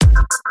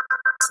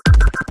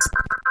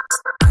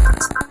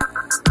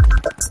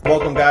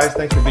Welcome, guys.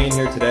 Thanks for being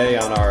here today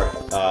on our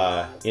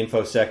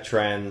InfoSec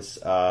Trends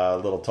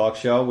little talk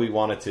show. We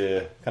wanted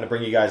to kind of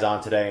bring you guys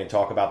on today and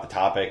talk about the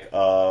topic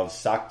of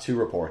SOC 2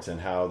 reports and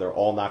how they're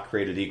all not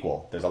created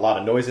equal. There's a lot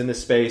of noise in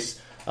this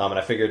space, and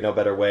I figured no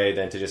better way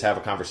than to just have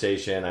a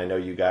conversation. I know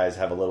you guys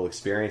have a little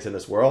experience in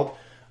this world.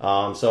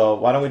 So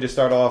why don't we just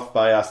start off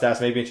by,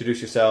 Stas, maybe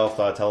introduce yourself,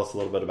 tell us a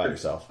little bit about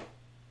yourself.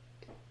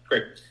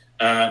 Great.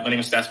 My name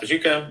is Stas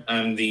Bojoukha.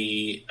 I'm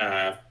the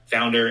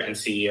founder and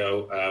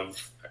CEO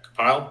of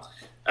Compyl.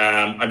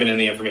 I've been in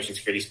the information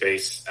security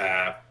space,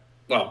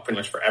 pretty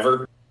much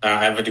forever.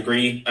 I have a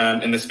degree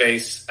in the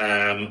space,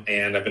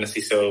 and I've been a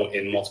CISO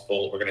in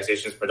multiple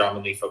organizations,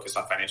 predominantly focused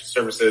on financial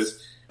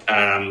services.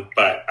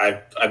 But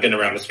I've been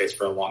around the space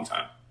for a long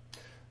time.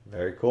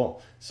 Very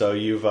cool. So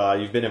you've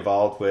been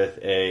involved with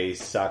a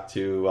SOC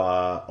 2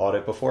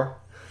 audit before?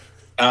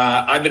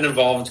 I've been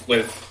involved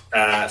with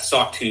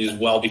SOC 2s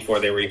well before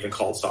they were even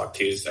called SOC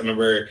 2s. I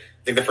remember,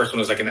 I think the first one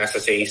was like an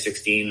SSA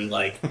 16,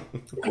 like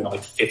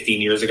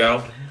 15 years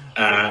ago,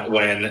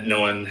 when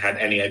no one had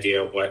any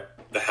idea what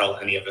the hell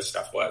any of this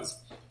stuff was.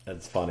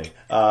 That's funny.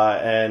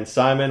 And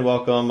Simon,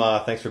 welcome.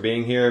 Thanks for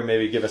being here.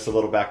 Maybe give us a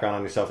little background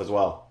on yourself as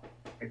well.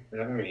 So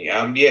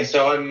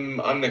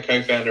I'm the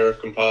co-founder of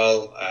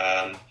Compyl.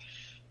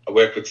 I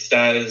work with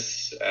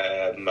Stas.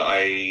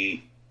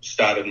 I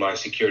started my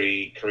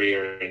security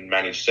career in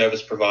managed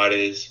service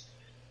providers.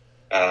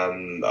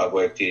 I've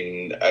worked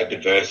in a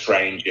diverse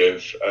range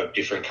of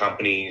different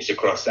companies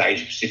across the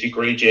Asia Pacific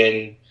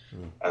region.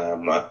 I've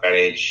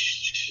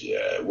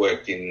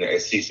worked in a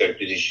CISO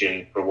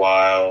position for a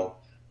while,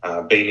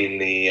 been in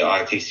the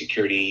IT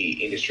security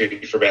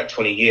industry for about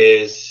 20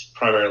 years,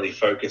 primarily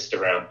focused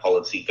around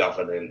policy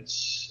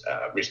governance,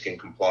 risk and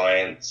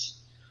compliance,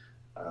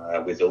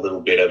 with a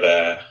little bit of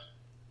a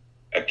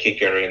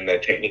kicker in the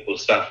technical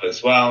stuff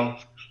as well.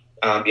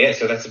 So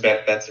that's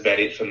about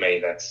it for me.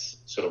 That's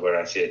sort of where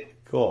I sit.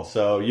 Cool.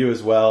 So you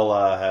as well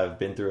have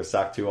been through a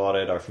SOC 2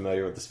 audit, are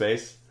familiar with the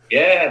space?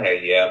 Yeah.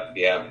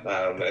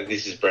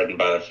 This is bread and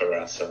butter for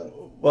us.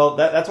 So. Well,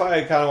 that's why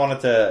I kind of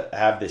wanted to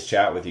have this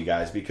chat with you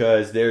guys,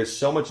 because there's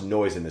so much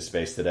noise in this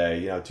space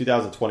today.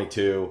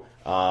 2022,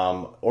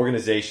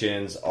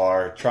 organizations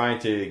are trying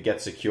to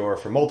get secure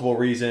for multiple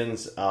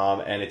reasons,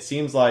 and it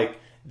seems like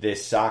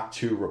this SOC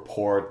 2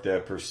 report, the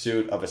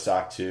pursuit of a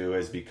SOC 2,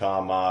 has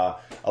become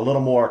a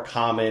little more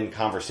common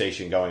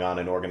conversation going on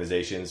in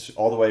organizations,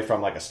 all the way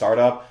from like a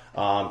startup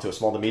to a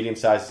small to medium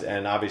size,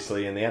 and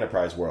obviously in the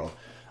enterprise world.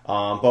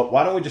 But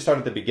why don't we just start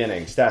at the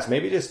beginning? Stas,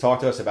 maybe just talk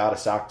to us about a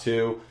SOC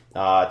 2,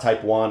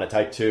 type 1, a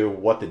type 2,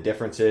 what the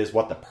difference is,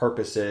 what the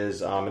purpose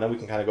is, and then we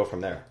can kind of go from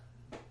there.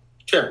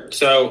 Sure.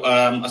 So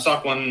a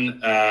SOC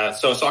 1,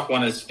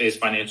 is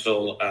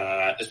financial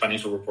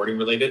reporting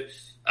related.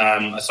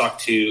 A SOC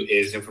 2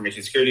 is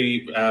information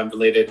security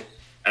related,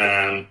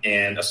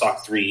 and a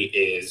SOC 3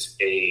 is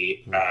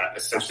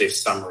essentially a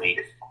summary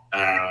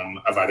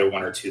of either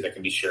one or two that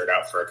can be shared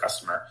out for a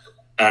customer.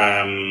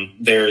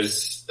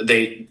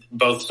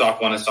 Both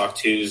SOC 1 and SOC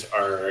 2s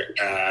are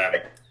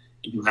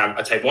you have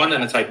a type 1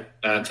 and a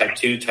type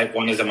 2. Type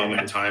 1 is a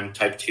moment in time.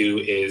 Type 2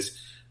 is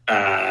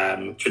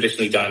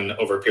traditionally done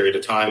over a period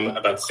of time,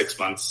 about 6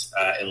 months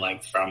in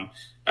length from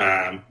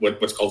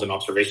what's called an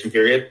observation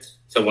period.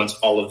 So once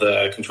all of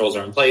the controls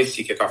are in place,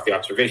 you kick off the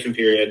observation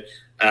period.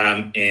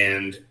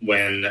 And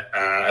when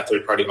a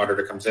third-party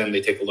auditor comes in, they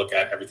take a look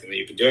at everything that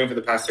you've been doing for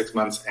the past 6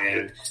 months,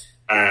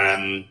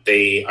 and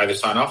they either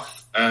sign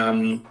off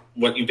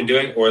what you've been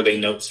doing, or they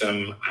note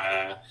some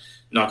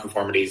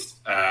nonconformities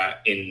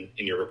in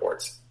your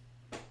reports.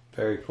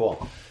 Very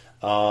cool.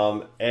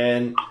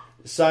 And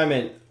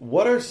Simon,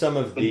 what are some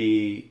of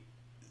the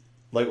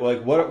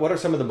what are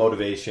some of the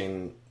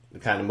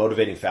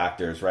motivating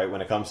factors, right,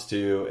 when it comes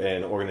to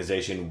an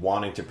organization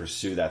wanting to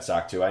pursue that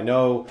SOC 2? I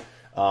know,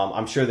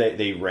 I'm sure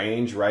they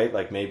range, right?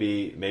 Like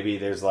maybe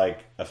there's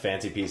like a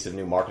fancy piece of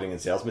new marketing and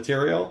sales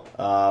material,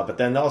 but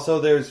then also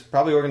there's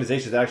probably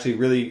organizations that actually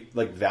really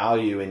like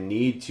value and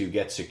need to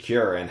get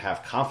secure and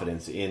have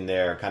confidence in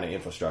their kind of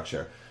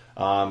infrastructure.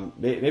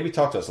 Maybe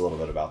talk to us a little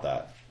bit about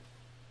that.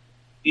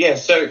 Yeah,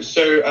 so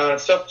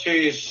SOC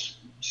 2s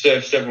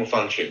serve several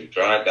functions,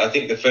 right? I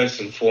think the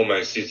first and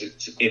foremost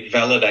is it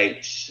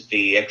validates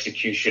the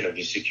execution of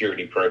your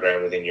security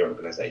program within your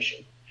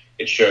organization.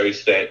 It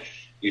shows that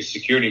your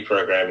security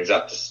program is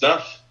up to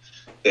snuff,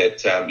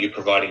 that you're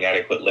providing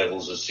adequate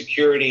levels of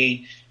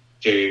security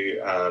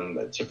to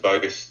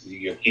both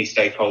your key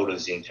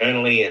stakeholders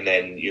internally and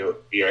then your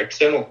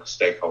external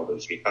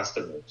stakeholders, your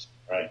customers,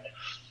 right?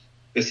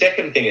 The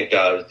second thing it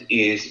does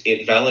is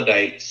it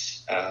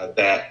validates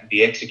that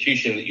the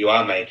execution that you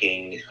are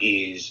making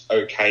is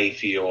okay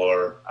for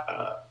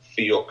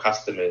your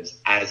customers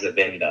as a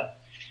vendor.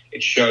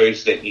 It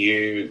shows that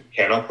you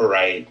can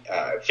operate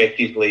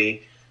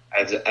effectively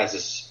as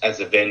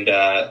a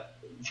vendor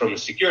from a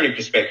security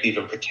perspective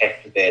and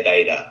protect their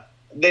data.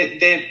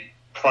 They're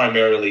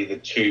primarily the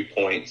 2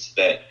 points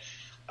that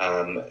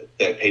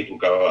people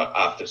go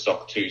after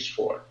SOC 2s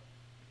for.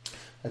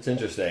 That's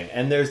interesting.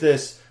 And there's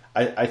this,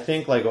 I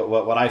think like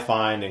what I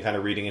find and kind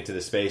of reading into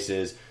the space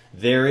is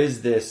there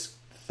is this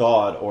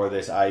thought or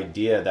this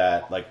idea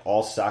that like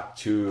all SOC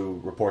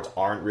 2 reports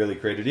aren't really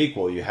created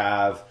equal. You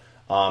have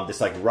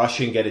this like rush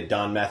and get it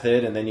done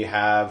method, and then you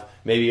have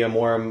maybe a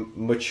more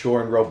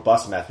mature and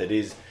robust method.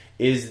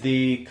 Is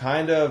the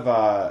kind of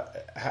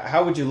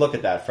how would you look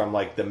at that from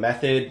like the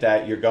method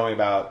that you're going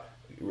about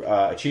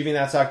achieving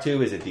that SOC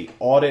 2? Is it the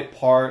audit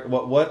part?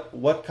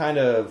 What kind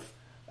of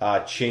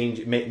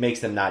change makes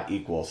them not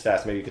equal?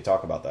 Stas, maybe you could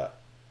talk about that.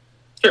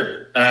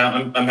 Sure,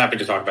 I'm happy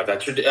to talk about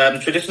that.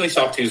 Traditionally,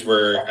 SOC 2s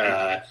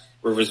were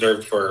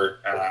reserved for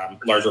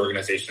large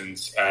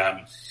organizations.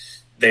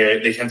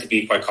 They tend to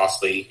be quite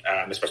costly,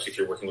 especially if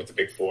you're working with the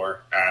Big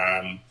Four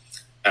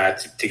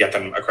to get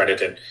them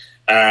accredited.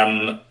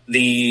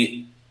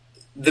 The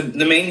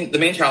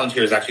main challenge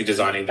here is actually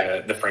designing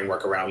the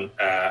framework around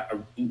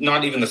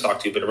not even the SOC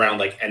 2, but around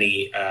like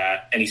any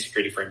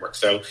security framework.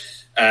 So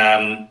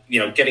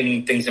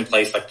getting things in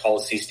place like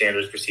policy,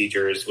 standards,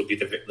 procedures would be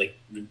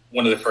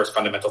one of the first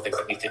fundamental things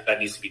that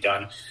needs to be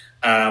done.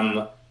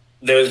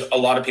 There's a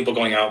lot of people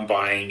going out and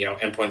buying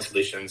endpoint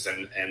solutions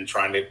and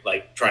trying to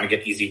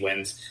get easy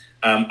wins.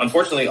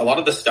 Unfortunately, a lot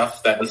of the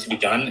stuff that needs to be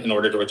done in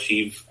order to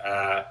achieve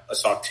a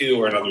SOC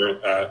 2 or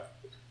another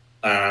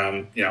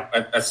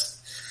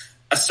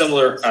a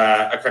similar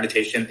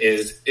accreditation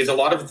is a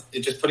lot of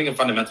just putting in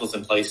fundamentals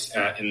in place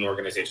in an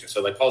organization.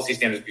 So like policy,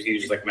 standards,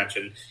 procedures, like I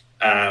mentioned,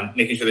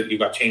 making sure that you've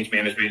got change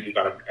management, you've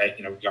got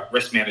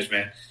risk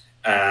management,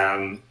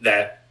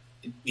 that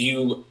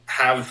you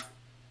have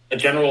a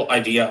general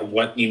idea of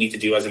what you need to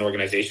do as an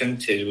organization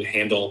to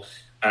handle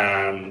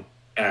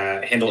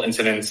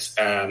incidents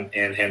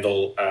and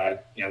handle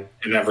an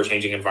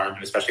ever-changing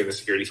environment, especially in the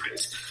security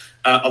space.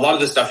 A lot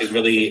of this stuff is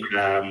really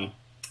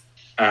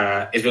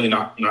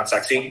not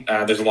sexy.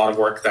 There's a lot of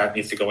work that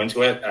needs to go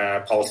into it.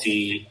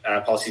 Policies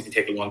can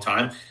take a long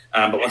time,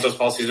 but once those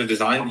policies are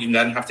designed, you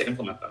then have to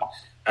implement them.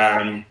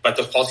 But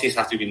those policies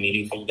have to be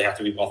meaningful. They have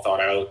to be well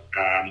thought out,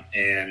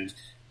 and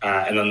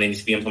then they need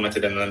to be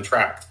implemented and then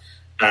tracked.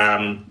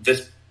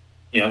 This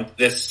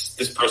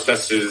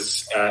process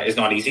is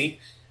not easy,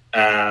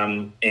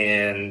 it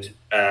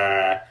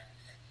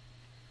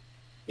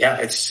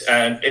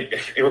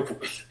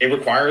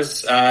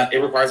requires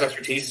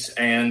expertise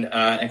and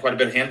quite a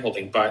bit of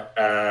handholding. But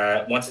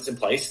once it's in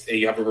place,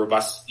 you have a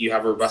robust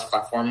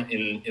platform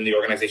in the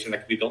organization that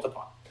can be built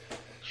upon.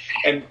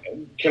 And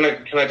can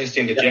I just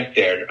interject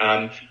there?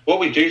 What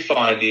we do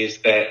find is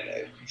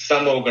that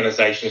some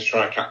organizations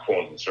try and cut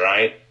corners,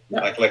 right?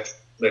 Yeah. Like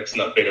let's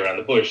not beat around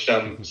the bush.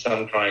 Some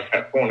try and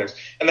cut corners,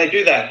 and they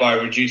do that by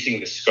reducing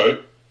the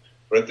scope.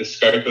 The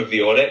scope of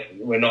the audit.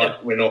 We're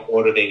not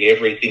auditing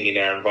everything in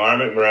our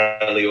environment. We're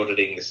only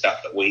auditing the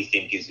stuff that we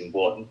think is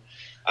important.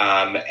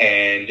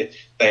 And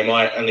they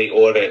might only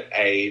audit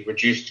a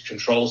reduced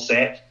control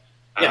set,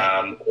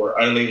 or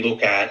only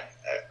look at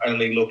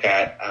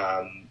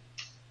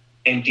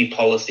empty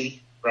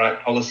policy, right?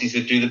 Policies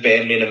that do the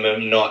bare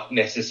minimum, not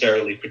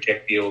necessarily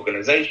protect the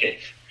organization.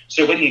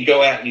 So when you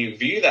go out and you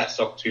view that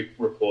SOC 2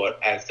 report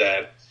as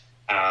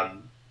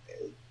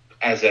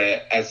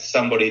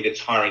somebody that's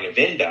hiring a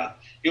vendor,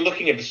 you're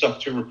looking at a SOC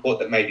 2 report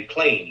that may be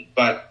clean.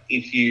 But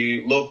if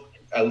you look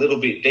a little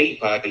bit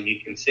deeper, you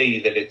can see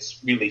that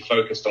it's really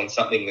focused on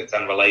something that's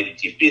unrelated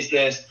to your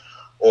business,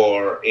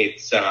 or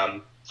it's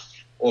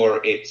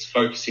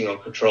focusing on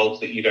controls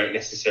that you don't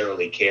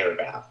necessarily care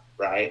about,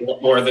 right?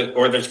 Or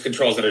there's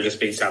controls that are just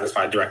being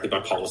satisfied directly by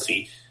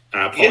policy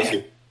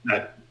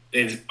that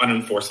is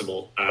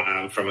unenforceable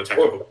from a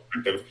technical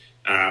perspective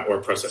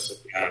or process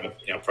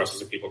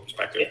of people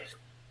perspective.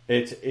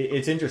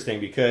 It's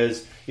interesting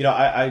because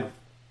I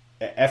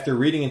after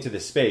reading into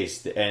this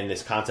space and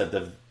this concept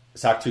of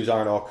SOC 2s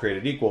aren't all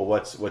created equal,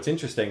 what's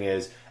interesting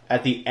is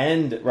at the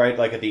end, right?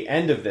 Like at the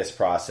end of this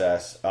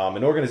process,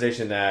 an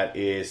organization that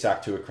is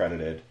SOC 2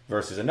 accredited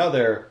versus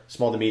another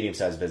small to medium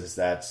sized business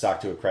that's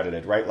SOC 2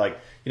 accredited, right? Like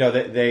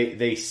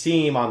they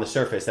seem on the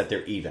surface that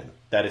they're even,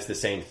 that it's the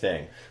same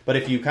thing. But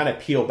if you kind of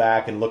peel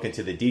back and look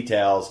into the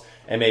details,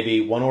 and maybe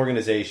one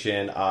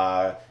organization,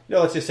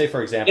 let's just say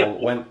for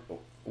example,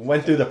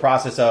 went through the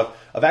process of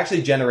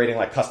actually generating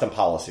like custom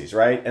policies,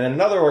 right? And then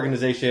another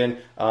organization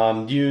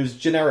used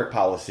generic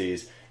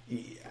policies.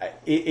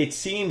 It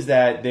seems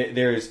that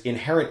there's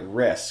inherent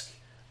risk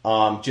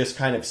just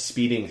kind of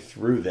speeding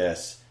through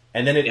this,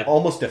 and then it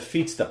almost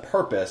defeats the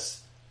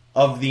purpose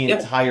of the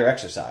entire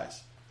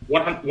exercise.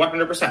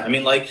 100%. I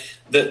mean, like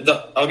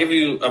I'll give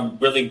you a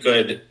really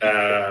good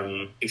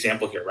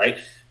example here, right?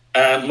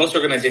 Most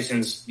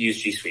organizations use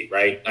G Suite,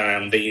 right?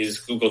 They use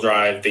Google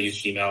Drive, they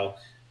use Gmail.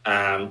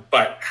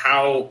 But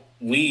how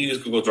we use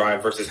Google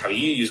Drive versus how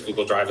you use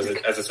Google Drive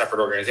as a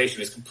separate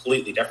organization is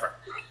completely different.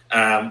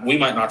 We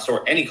might not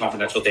store any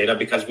confidential data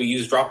because we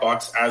use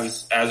Dropbox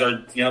as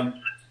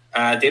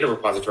our data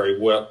repository,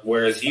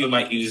 whereas you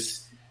might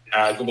use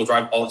Google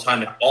Drive all the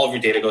time, and all of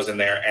your data goes in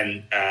there,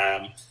 and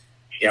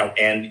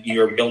and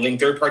you're building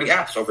third-party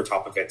apps over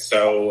top of it.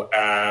 So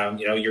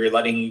you're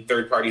letting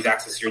third parties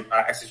access your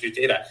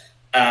data.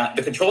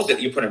 the controls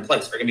that you put in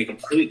place are going to be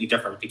completely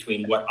different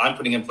between what I'm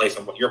putting in place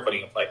and what you're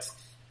putting in place.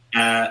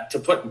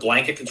 To put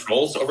blanket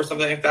controls over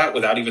something like that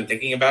without even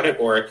thinking about it,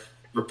 or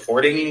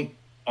reporting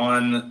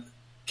on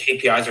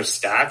KPIs or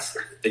stats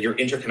that you're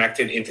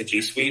interconnected into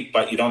G Suite,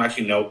 but you don't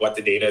actually know what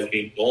the data is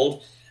being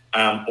pulled,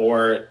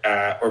 or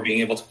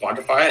being able to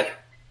quantify it,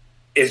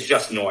 is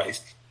just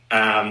noise.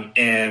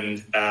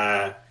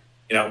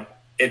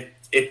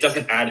 It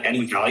doesn't add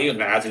any value,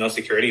 and it adds no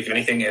security. If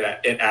anything, it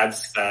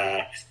adds.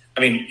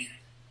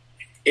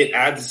 It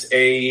adds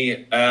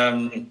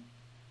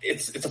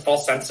it's a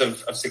false sense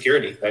of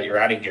security that you're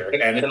adding here,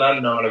 and it's an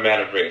unknown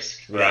amount of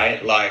risk,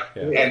 right?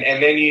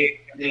 And then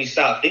you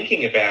start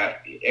thinking about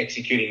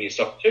executing your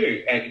SOC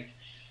 2, and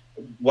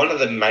one of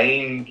the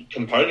main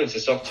components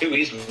of SOC 2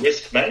 is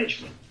risk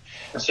management.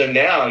 So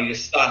now you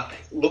start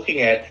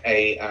looking at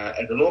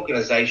an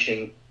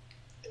organization,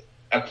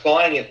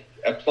 applying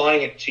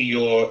it to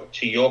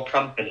your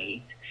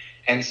company,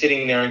 and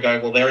sitting there and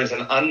going, well, there is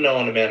an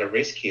unknown amount of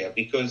risk here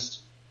because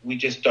we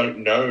just don't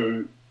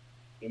know,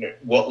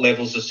 what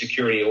levels of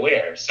security are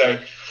where. So,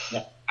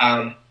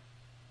 SOC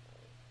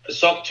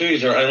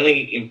 2s are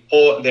only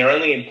important. They're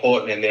only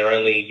important and they're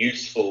only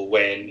useful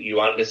when you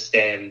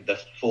understand the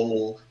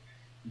full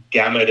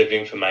gamut of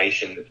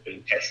information that's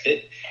been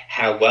tested,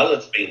 how well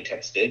it's been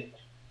tested,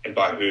 and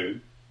by who,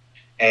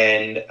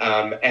 and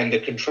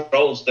the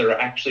controls that are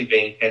actually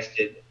being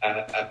tested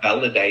are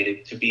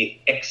validated to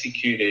be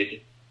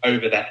executed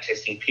over that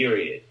testing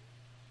period,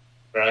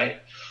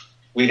 right?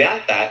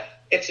 Without that,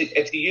 it's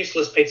a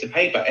useless piece of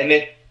paper. And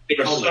there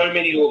are so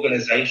many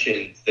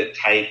organizations that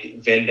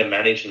take vendor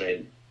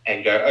management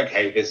and go,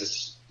 okay,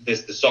 there's the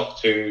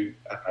SOC 2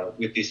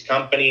 with this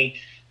company.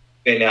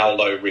 They're now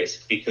low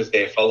risk because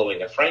they're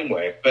following a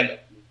framework.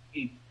 But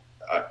you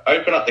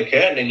open up the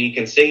curtain and you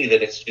can see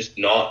that it's just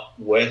not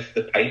worth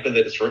the paper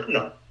that it's written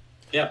on.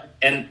 Yeah,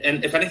 and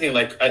if anything,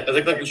 I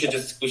think we should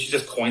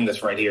just coin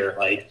this right here.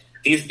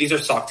 These are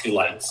SOC 2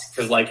 lights,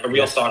 because a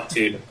real SOC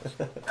 2.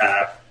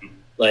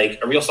 A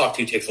real SOC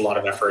 2 takes a lot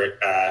of effort.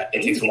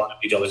 It takes a lot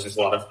of due diligence,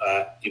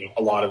 a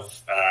lot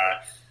of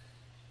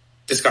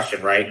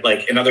discussion, right?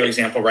 Another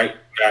example, right?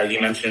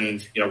 You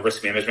mentioned,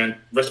 risk management.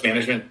 Risk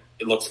management,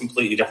 it looks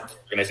completely different from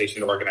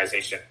organization to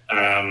organization.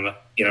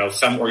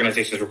 Some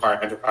organizations require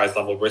enterprise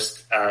level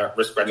risk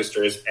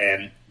registers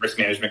and risk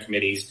management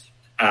committees,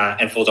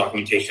 and full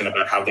documentation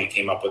about how they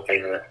came up with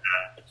their,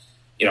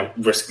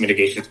 risk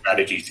mitigation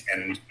strategies,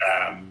 and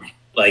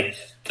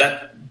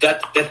that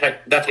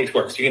takes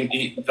work. So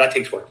that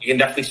takes work. You can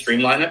definitely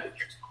streamline it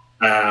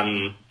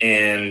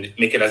and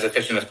make it as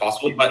efficient as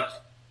possible.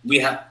 But you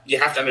have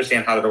to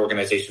understand how that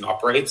organization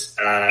operates.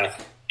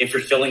 If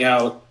you're filling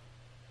out,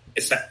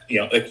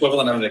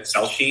 equivalent of an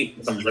Excel sheet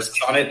with some risks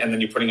on it, and then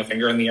you're putting a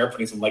finger in the air,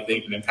 putting some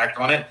likelihood and impact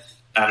on it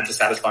to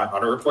satisfy an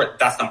audit report,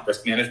 that's not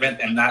risk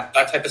management. And that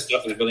type of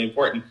stuff is really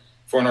important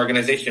for an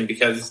organization,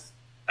 because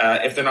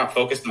if they're not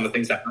focused on the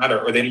things that matter,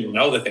 or they don't even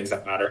know the things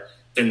that matter,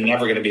 they're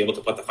never going to be able to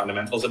put the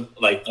fundamentals in,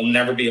 they'll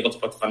never be able to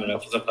put the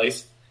fundamentals in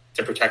place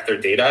to protect their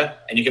data.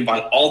 And you can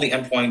buy all the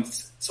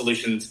endpoint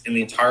solutions in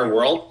the entire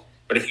world,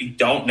 but if you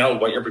don't know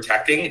what you're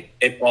protecting,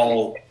 it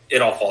all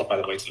falls by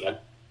the wayside.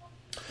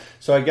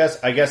 So I guess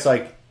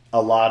a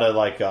lot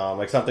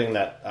of something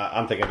that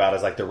I'm thinking about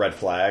is the red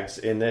flags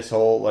in this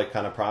whole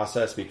kind of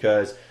process,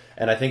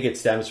 and I think it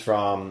stems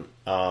from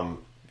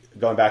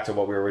going back to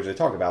what we were originally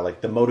talking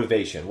about, the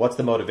motivation. What's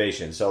the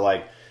motivation?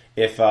 So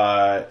if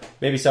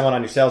maybe someone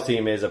on your sales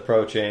team is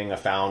approaching a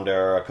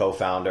founder, a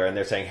co-founder, and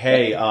they're saying,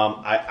 "Hey,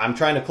 I'm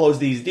trying to close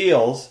these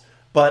deals,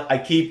 but I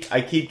keep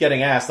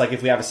getting asked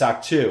if we have a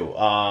SOC 2."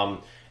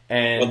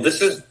 And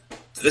this is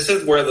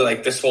where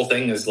this whole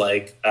thing is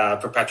a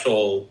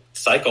perpetual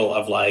cycle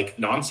of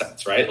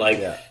nonsense, right?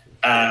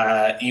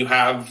 You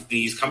have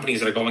these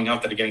companies that are going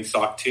out that are getting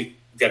SOC 2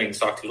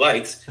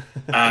 lights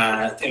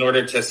in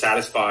order to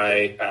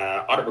satisfy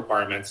audit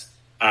requirements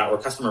or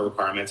customer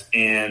requirements,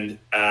 and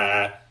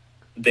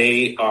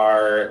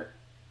they're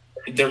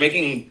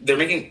making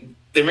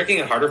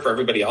it harder for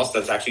everybody else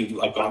that's actually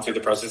gone through the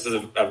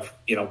processes of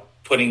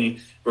putting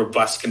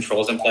robust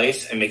controls in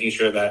place and making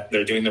sure that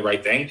they're doing the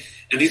right thing.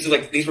 And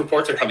these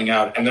reports are coming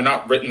out, and they're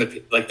not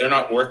written they're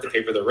not worth the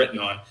paper they're written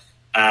on,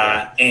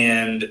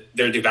 and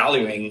they're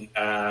devaluing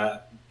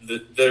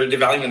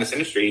this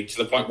industry to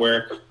the point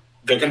where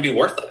they're going to be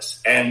worthless,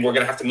 and we're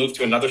going to have to move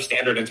to another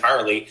standard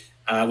entirely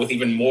with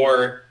even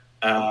more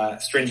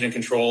stringent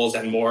controls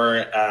and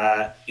more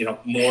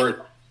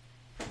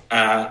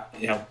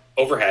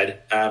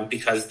overhead,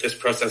 because this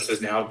process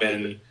has now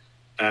been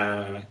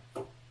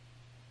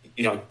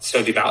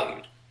so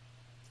devalued.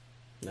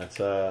 That's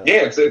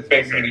it's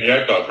basically a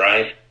joke of,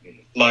 right?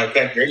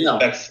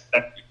 That's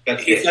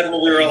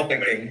what we were all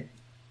thinking.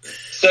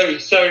 So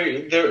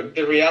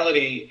the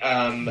reality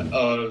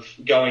of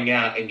going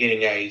out and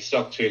getting a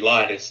SOC 2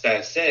 light, as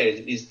Stas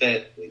said, is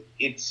that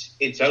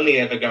it's only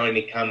ever going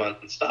to come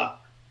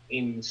unstuck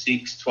in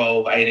 6,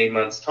 12, 18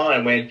 months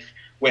time,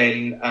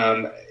 when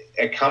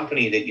a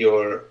company that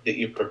you're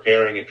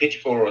preparing a pitch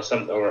for or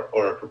something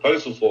or a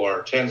proposal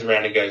for turns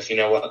around and goes, you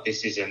know what,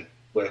 this isn't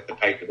worth the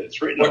paper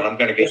that's written, or I'm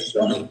going to get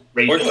some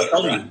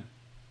research.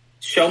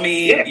 Show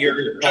me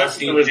your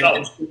policy and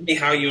show me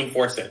how you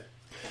enforce it.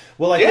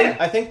 Well,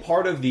 I think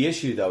part of the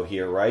issue, though,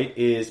 here, right,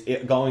 is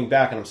going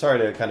back, and I'm sorry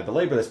to kind of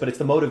belabor this, but it's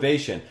the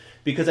motivation.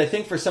 Because I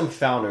think for some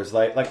founders,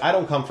 like I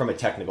don't come from a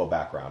technical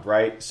background,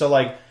 right? So,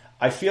 like,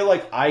 I feel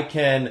like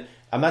I'm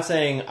not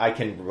saying I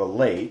can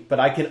relate, but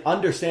I can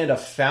understand a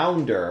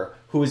founder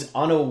who is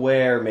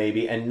unaware,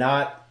 maybe, and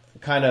not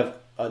kind of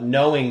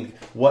knowing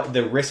what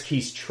the risk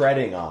he's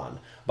treading on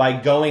by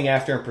going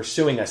after and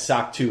pursuing a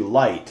SOC 2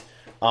 light.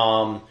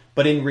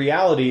 But in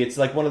reality, it's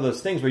like one of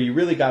those things where you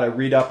really got to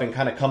read up and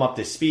kind of come up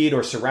to speed,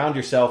 or surround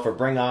yourself or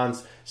bring on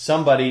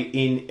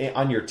somebody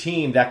on your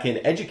team that can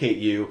educate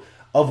you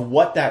of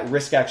what that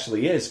risk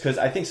actually is. Because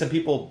I think some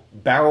people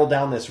barrel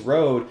down this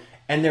road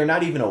and they're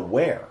not even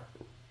aware.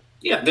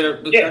 Yeah,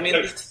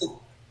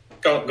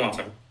 go on,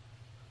 Tim.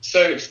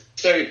 So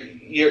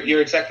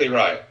you're exactly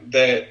right.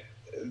 The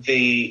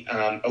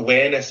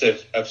awareness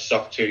of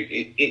SOC 2,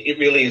 it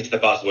really is the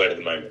buzzword at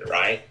the moment,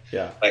 right?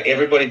 Yeah. Like,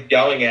 everybody's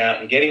going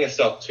out and getting a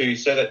SOC 2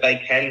 so that they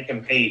can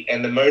compete,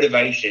 and the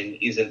motivation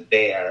isn't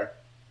there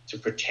to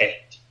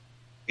protect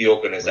the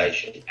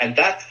organization. Right. And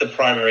that's the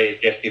primary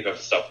objective of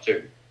SOC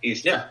 2,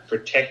 is to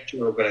protect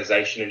your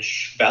organization and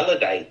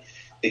validate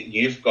that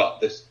you've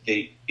got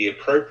the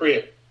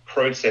appropriate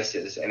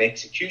processes and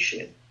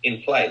execution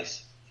in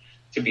place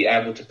to be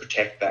able to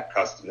protect that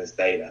customer's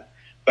data.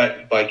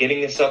 But by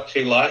getting a SOC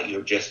 2 light,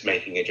 you're just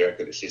making a joke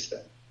of the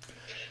system.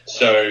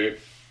 So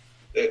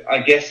I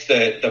guess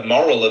the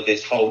moral of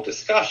this whole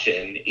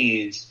discussion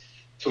is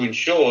to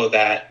ensure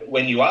that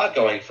when you are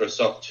going for a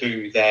SOC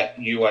 2, that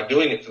you are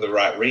doing it for the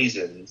right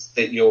reasons,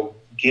 that you're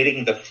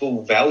getting the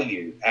full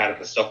value out of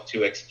the SOC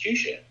 2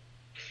 execution,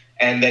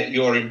 and that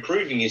you're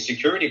improving your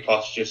security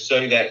posture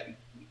so that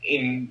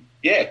in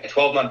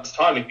 12 months'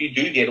 time, if you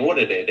do get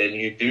audited and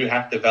you do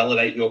have to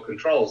validate your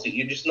controls, that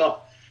you're just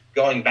not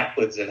going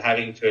backwards and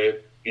having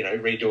to,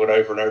 redo it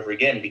over and over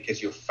again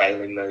because you're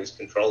failing those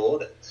control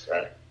audits,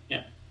 right?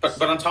 Yeah. But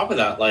on top of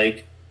that,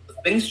 like,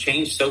 things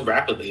change so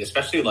rapidly,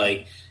 especially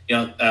like,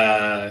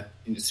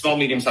 small,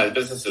 medium-sized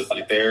businesses,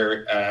 like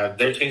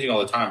they're changing all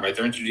the time, right?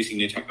 They're introducing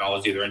new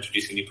technology, they're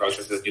introducing new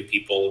processes, new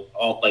people,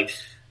 all like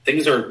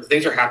things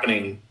are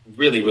happening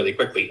really, really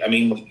quickly. I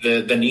mean,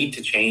 the need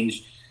to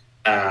change,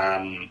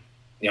 the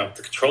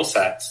control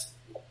sets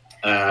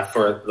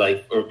for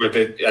like, or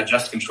the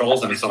adjust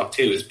controls in a SOC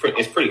 2 is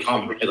pretty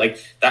common, right?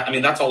 Like that. I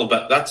mean, that's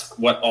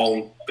what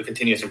all the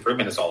continuous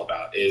improvement is all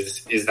about,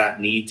 is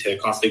that need to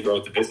constantly grow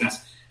the business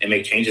and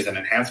make changes and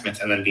enhancements,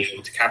 and then be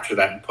able to capture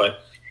that and put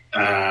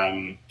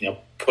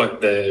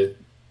the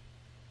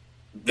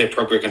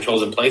appropriate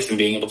controls in place and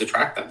being able to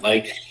track them.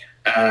 Like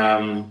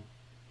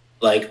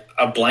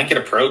a blanket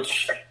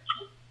approach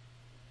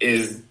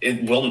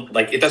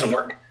it doesn't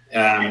work.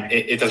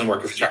 It doesn't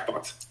work as a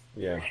checkbox.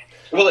 Yeah.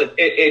 Well,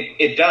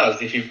 it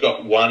does if you've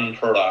got one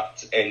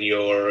product and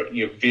you're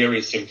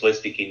very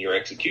simplistic in your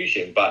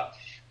execution. But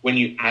when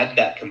you add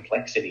that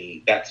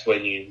complexity, that's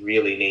when you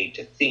really need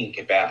to think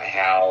about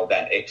how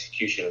that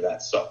execution of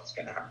that SOC is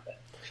going to happen.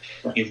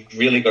 Right. You've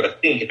really got to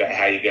think about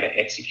how you're going to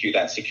execute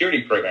that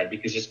security program,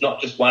 because it's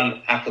not just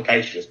one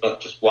application, it's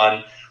not just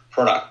one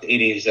product.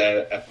 It is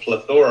a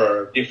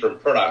plethora of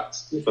different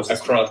products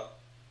across.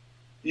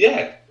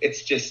 Yeah,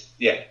 it's just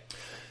yeah.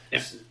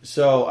 Yeah.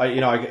 So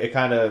it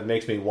kind of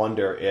makes me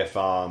wonder if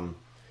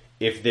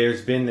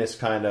there's been this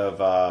kind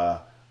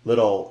of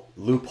little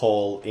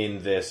loophole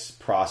in this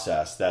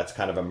process that's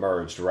kind of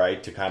emerged,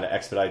 right, to kind of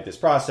expedite this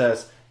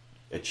process,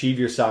 achieve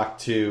your SOC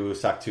 2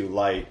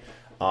 light.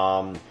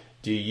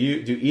 Do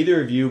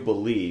either of you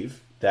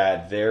believe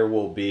that there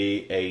will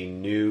be a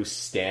new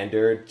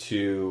standard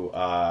to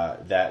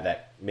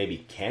that maybe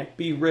can't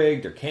be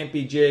rigged or can't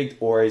be jigged,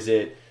 or is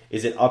it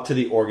up to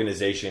the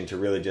organization to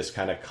really just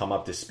kind of come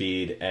up to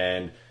speed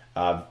and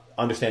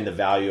understand the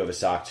value of a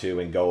SOC 2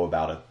 and go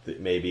about it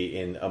maybe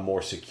in a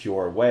more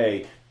secure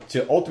way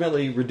to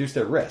ultimately reduce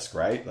their risk,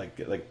 right? Like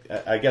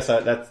I guess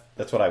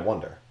that's what I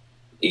wonder.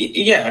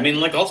 Yeah, I mean,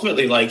 like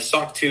ultimately, like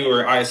SOC 2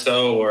 or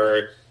ISO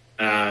or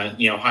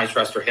high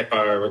trust or HIPAA,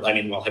 or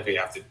HIPAA you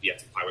have to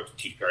comply with,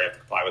 GDPR you have to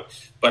comply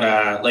with.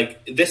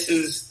 But this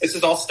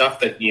is all stuff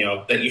that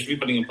that you should be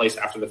putting in place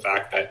after the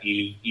fact, that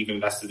you've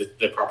invested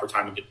the proper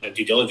time and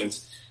due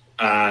diligence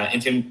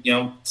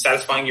into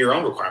satisfying your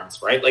own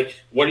requirements, right? Like,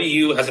 what are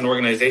you as an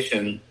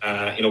organization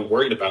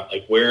worried about?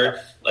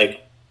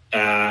 Like,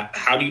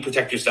 how do you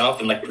protect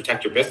yourself and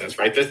protect your business,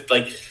 right?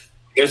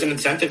 There's an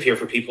incentive here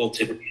for people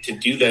to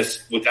do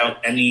this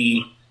without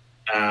any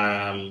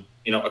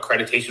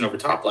accreditation over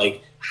top.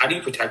 Like, how do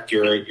you protect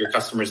your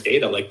customers'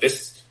 data? Like,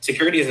 this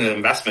security is an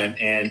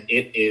investment and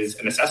it is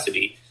a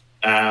necessity.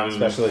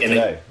 Especially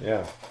today,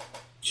 yeah.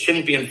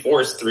 Shouldn't be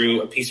enforced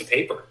through a piece of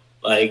paper.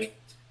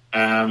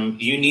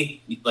 You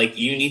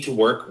need to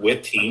work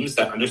with teams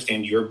that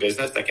understand your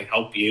business, that can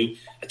help you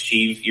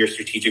achieve your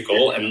strategic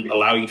goal and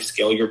allow you to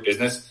scale your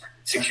business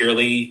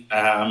securely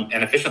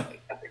and efficiently.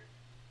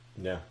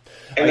 Yeah.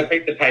 And the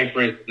piece of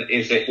paper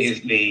is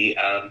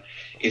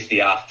is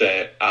the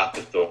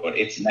afterthought.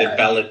 It's the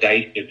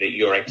validation that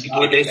you're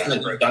executing. Validation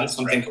that you've done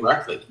something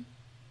correctly.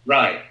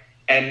 Right.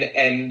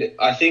 And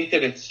I think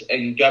that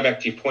and go back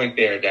to your point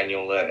there,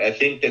 Daniel, I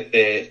think that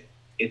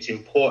it's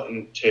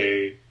important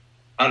to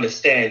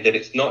understand that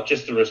it's not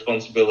just the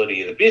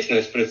responsibility of the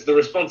business, but it's the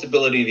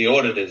responsibility of the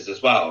auditors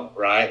as well,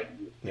 right?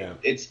 Yeah.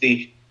 It's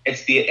the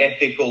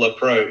ethical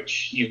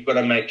approach. You've got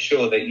to make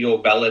sure that you're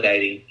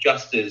validating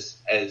just as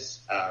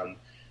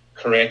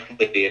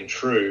correctly and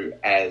true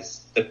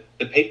as the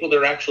people that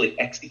are actually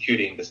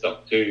executing the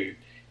SOC 2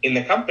 in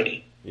the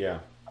company. Yeah.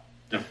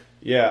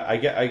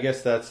 I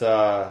guess that's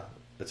a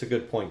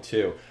good point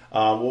too.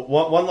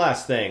 One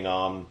last thing.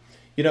 From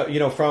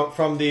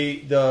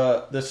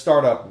the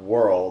startup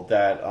world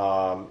that,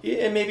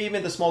 and maybe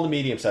even the small to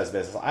medium sized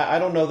business, I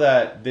don't know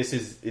that this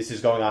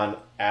is going on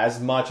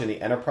as much in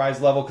the enterprise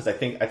level, because I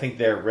think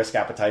their risk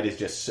appetite is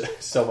just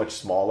so much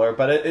smaller.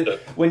 But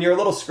when you're a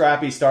little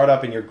scrappy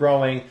startup and you're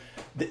growing,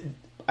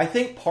 I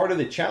think part of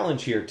the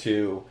challenge here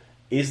too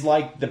is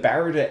like the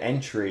barrier to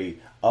entry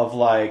of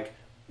like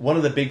one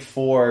of the big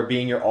four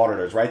being your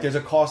auditors, right? There's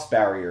a cost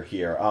barrier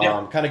here.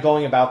 Kind of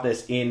going about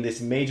this in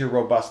this major,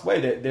 robust way.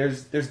 That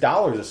there's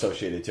dollars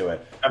associated to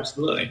it.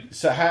 Absolutely.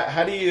 So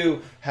how do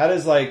you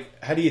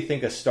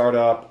think a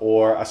startup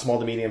or a small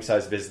to medium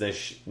sized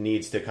business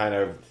needs to kind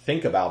of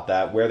think about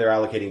that, where they're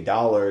allocating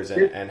dollars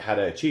and how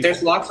to achieve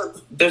there's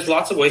it? There's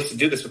lots of ways to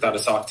do this without a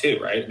SOC 2,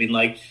 right? I mean,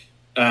 like,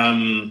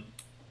 the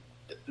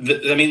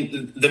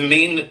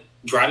main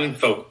driving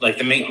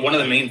one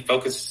of the main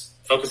focuses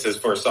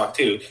for SOC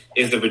 2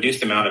 is the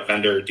reduced amount of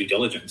vendor due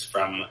diligence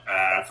from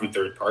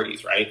third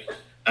parties, right?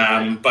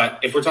 But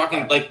if we're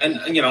talking there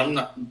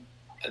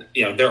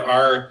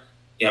are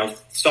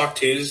SOC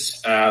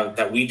 2s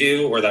that we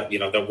do or that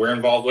we're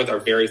involved with are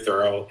very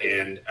thorough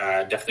and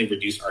definitely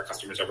reduce our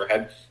customers'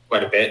 overhead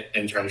quite a bit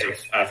in terms of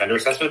vendor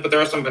assessment. But there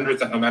are some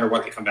vendors that no matter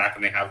what, they come back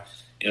and they have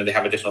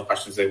additional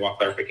questions, they want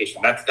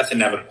clarification. That's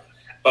inevitable.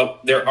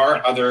 But there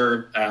are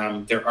other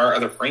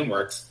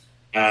frameworks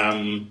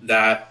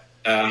that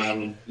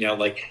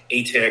like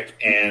ATIC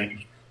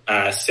and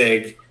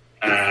SIG,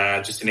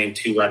 just to name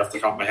two right off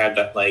the top of my head,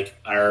 that like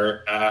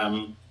are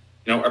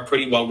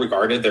pretty well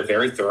regarded. They're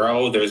very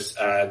thorough. There's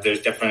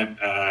different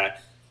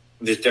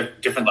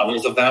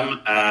levels of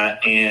them,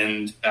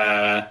 and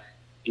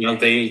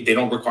they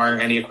don't require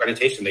any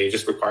accreditation. They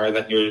just require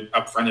that you're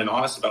upfront and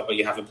honest about what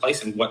you have in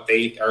place and what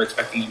they are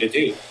expecting you to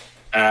do.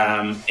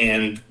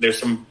 And there's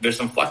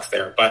some flex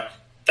there, but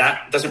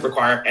that doesn't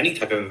require any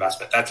type of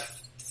investment. That's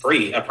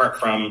free, apart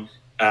from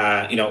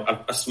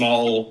a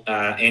small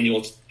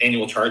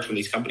annual charge from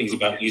these companies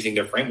about using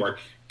their framework.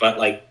 But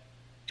like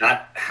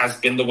that has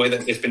been the way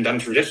that it's been done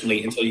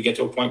traditionally until you get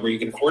to a point where you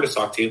can afford a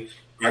SOC 2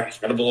 or a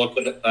credible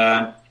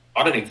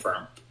auditing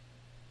firm.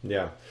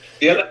 Yeah.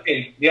 The other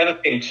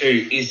thing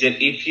too is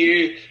that if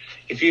you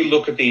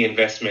look at the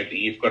investment that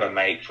you've got to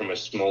make from a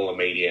small or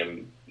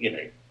medium,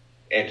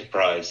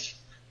 enterprise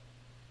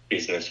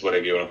business,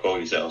 whatever you want to call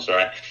yourselves,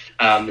 right?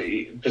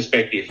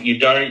 Perspective, you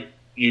don't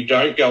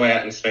go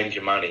out and spend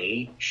your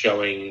money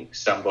showing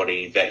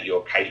somebody that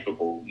you're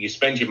capable. You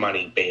spend your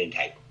money being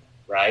capable,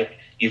 right?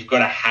 You've got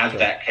to have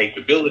that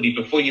capability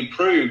before you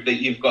prove that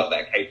you've got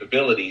that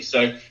capability.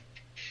 So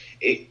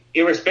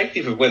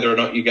irrespective of whether or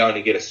not you're going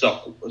to get a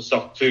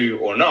SOC 2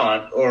 or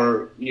not,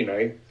 or,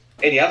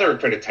 any other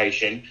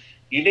accreditation,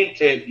 you need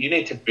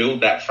to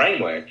build that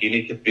framework. You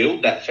need to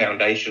build that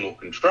foundational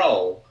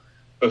control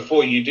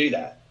before you do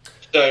that.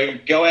 So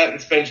go out and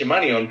spend your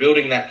money on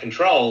building that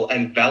control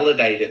and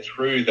validate it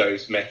through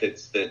those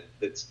methods that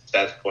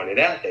Stas pointed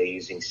out there,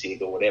 using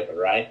SIG or whatever,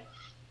 right?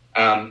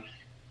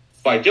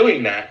 By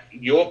doing that,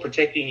 you're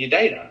protecting your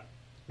data.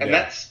 And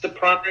that's the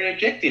primary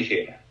objective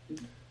here.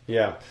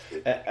 Yeah.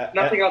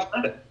 Nothing else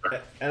matters.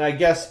 And I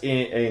guess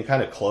in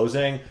kind of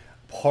closing,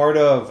 part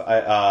of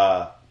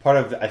I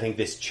think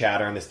this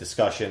chatter and this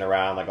discussion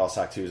around like all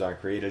SOC 2s aren't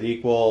created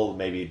equal,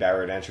 maybe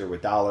barrier to entry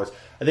with dollars.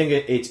 I think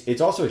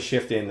it's also a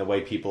shift in the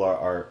way people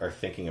are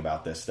thinking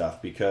about this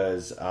stuff,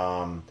 because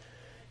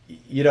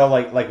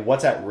like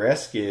what's at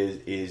risk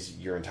is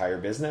your entire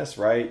business,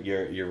 right?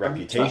 Your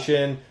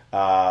reputation,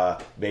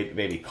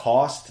 maybe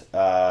cost,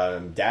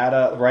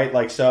 data, right?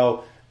 Like,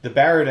 so the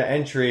barrier to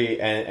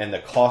entry and the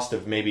cost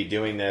of maybe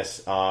doing this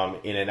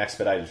in an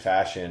expedited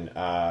fashion.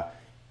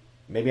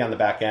 Maybe on the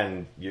back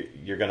end,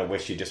 you're going to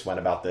wish you just went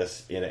about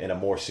this in a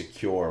more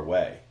secure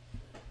way.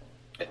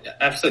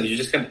 Absolutely,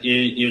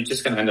 you're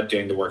just going to end up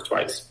doing the work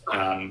twice.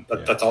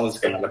 That's all that's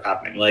going to end up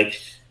happening.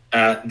 Like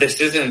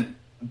this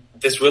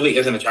really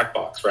isn't a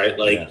checkbox, right?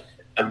 Like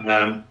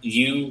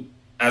you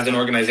as an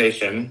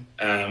organization,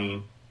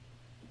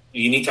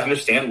 you need to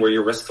understand where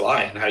your risks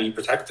lie and how you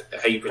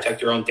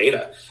protect your own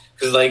data.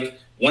 Because like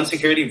one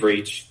security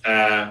breach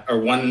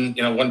or one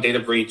data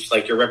breach,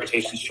 like your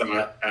reputation's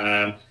shot.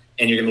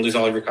 And you're going to lose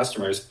all of your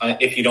customers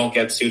if you don't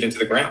get sued into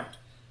the ground.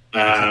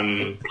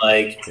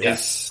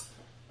 It's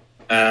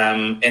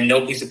and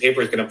no piece of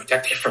paper is going to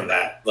protect you from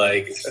that.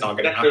 Like, it's not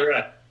going to happen.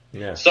 Right.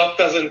 Yeah. SOC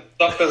doesn't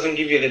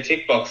give you the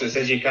tick box that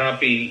says you can't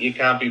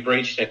be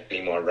breached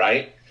anymore,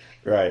 right?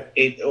 Right.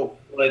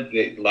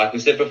 Like we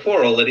said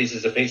before, all it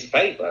is a piece of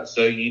paper.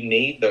 So you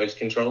need those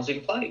controls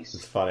in place.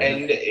 It's funny.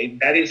 And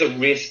that is a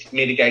risk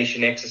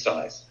mitigation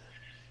exercise.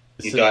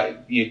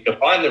 You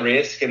define the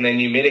risk and then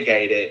you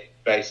mitigate it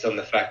based on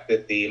the fact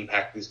that the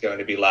impact is going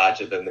to be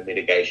larger than the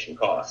mitigation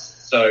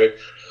cost. So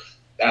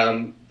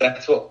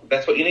that's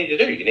what you need to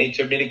do. You need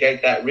to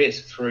mitigate that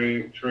risk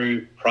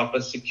through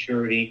proper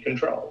security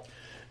control.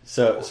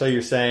 So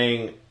you're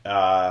saying,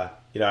 as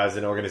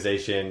an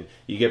organization,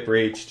 you get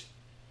breached,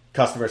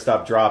 customers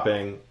stop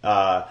dropping,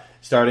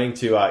 starting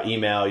to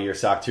email your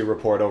SOC 2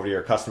 report over to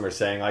your customers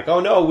saying like, oh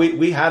no,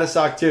 we had a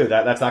SOC 2.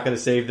 That's not going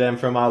to save them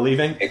from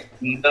leaving?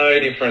 No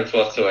difference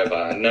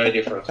whatsoever.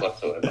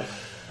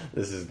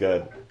 This is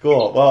good.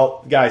 Cool.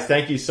 Well, guys,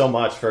 thank you so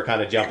much for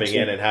kind of jumping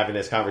in and having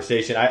this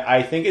conversation.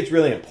 I think it's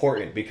really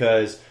important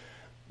because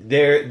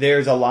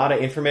there's a lot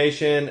of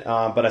information,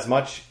 but as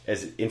much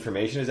as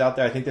information is out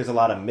there, I think there's a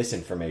lot of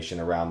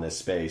misinformation around this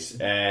space.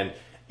 And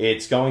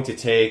it's going to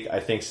take, I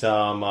think,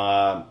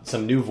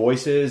 some new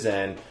voices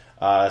and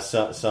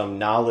some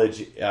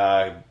knowledge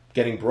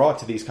getting brought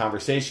to these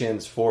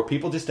conversations for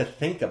people just to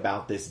think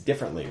about this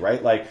differently,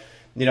 right? Like,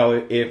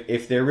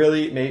 if they're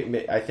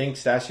really, I think,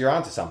 Stas, you're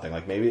onto something.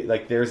 Like maybe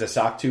like there's a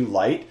SOC 2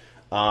 light,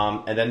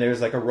 and then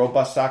there's like a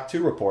robust SOC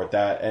 2 report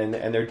and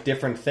they're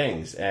different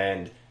things,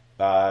 and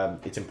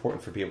it's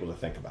important for people to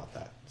think about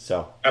that.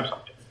 So,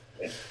 absolutely.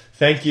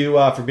 Thank you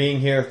for being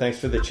here. Thanks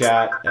for the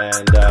chat,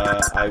 and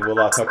I will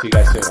talk to you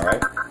guys soon. All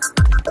right.